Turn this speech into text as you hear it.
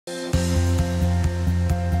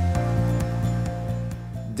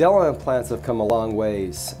Dental implants have come a long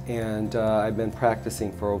ways, and I've been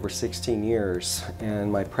practicing for over 16 years,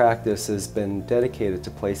 and my practice has been dedicated to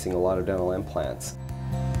placing a lot of dental implants.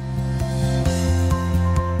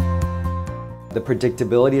 The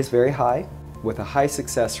predictability is very high, with a high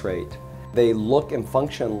success rate. They look and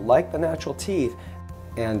function like the natural teeth,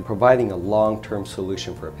 and providing a long-term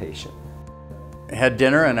solution for a patient. I had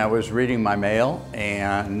dinner and I was reading my mail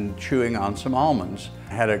and chewing on some almonds.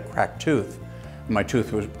 I had a cracked tooth. My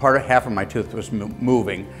tooth was, half of my tooth was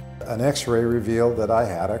moving. An x-ray revealed that I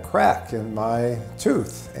had a crack in my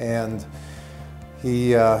tooth, and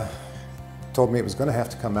he told me it was going to have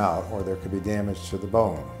to come out or there could be damage to the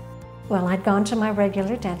bone. Well, I'd gone to my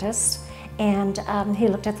regular dentist, and he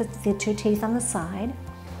looked at the two teeth on the side,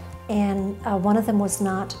 and one of them was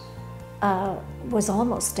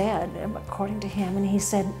almost dead, according to him, and he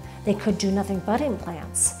said they could do nothing but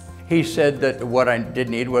implants. He said that what I did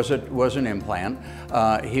need was an implant.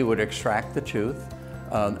 He would extract the tooth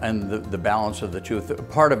and the balance of the tooth.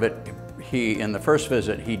 Part of it, in the first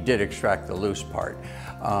visit, he did extract the loose part.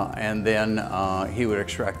 And then he would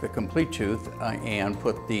extract the complete tooth and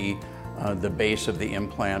put the base of the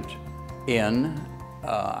implant in.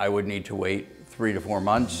 I would need to wait 3 to 4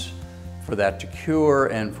 months for that to cure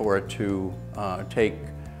and for it to take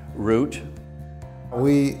root.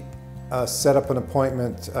 We set up an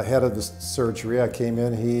appointment ahead of the surgery. I came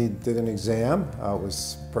in, he did an exam. It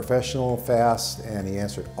was professional, fast, and he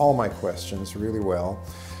answered all my questions really well.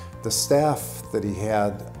 The staff that he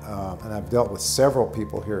had, and I've dealt with several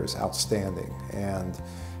people here, is outstanding. And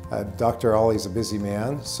Dr. Ollie's a busy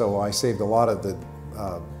man, so I saved a lot of the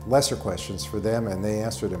lesser questions for them, and they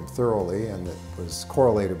answered them thoroughly, and it was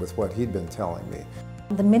correlated with what he'd been telling me.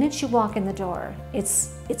 The minute you walk in the door,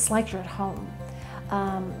 it's like you're at home.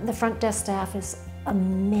 The front desk staff is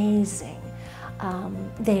amazing.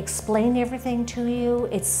 They explain everything to you.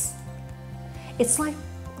 It's like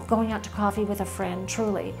going out to coffee with a friend,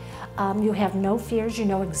 truly. You have no fears, you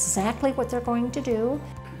know exactly what they're going to do.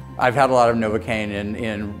 I've had a lot of Novocaine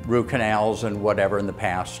in root canals and whatever in the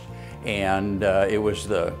past, and it was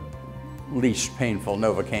the least painful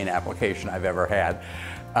Novocaine application I've ever had.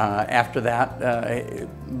 After that,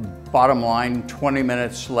 bottom line, 20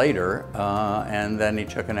 minutes later, and then he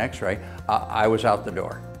took an x-ray, I was out the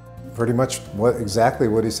door. Pretty much exactly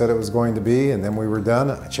what he said it was going to be, and then we were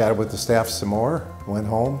done. I chatted with the staff some more, went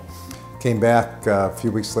home, came back a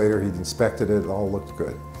few weeks later, he'd inspected it, all looked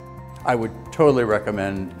good. I would totally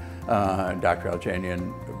recommend Dr.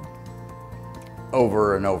 Alijanian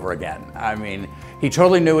over and over again. I mean, he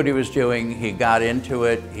totally knew what he was doing, he got into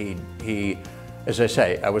it, he as I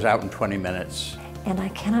say, I was out in 20 minutes. And I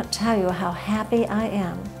cannot tell you how happy I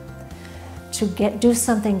am to do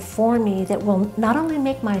something for me that will not only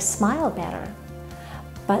make my smile better,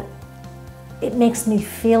 but it makes me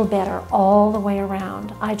feel better all the way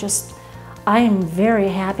around. I am very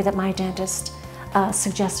happy that my dentist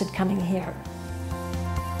suggested coming here.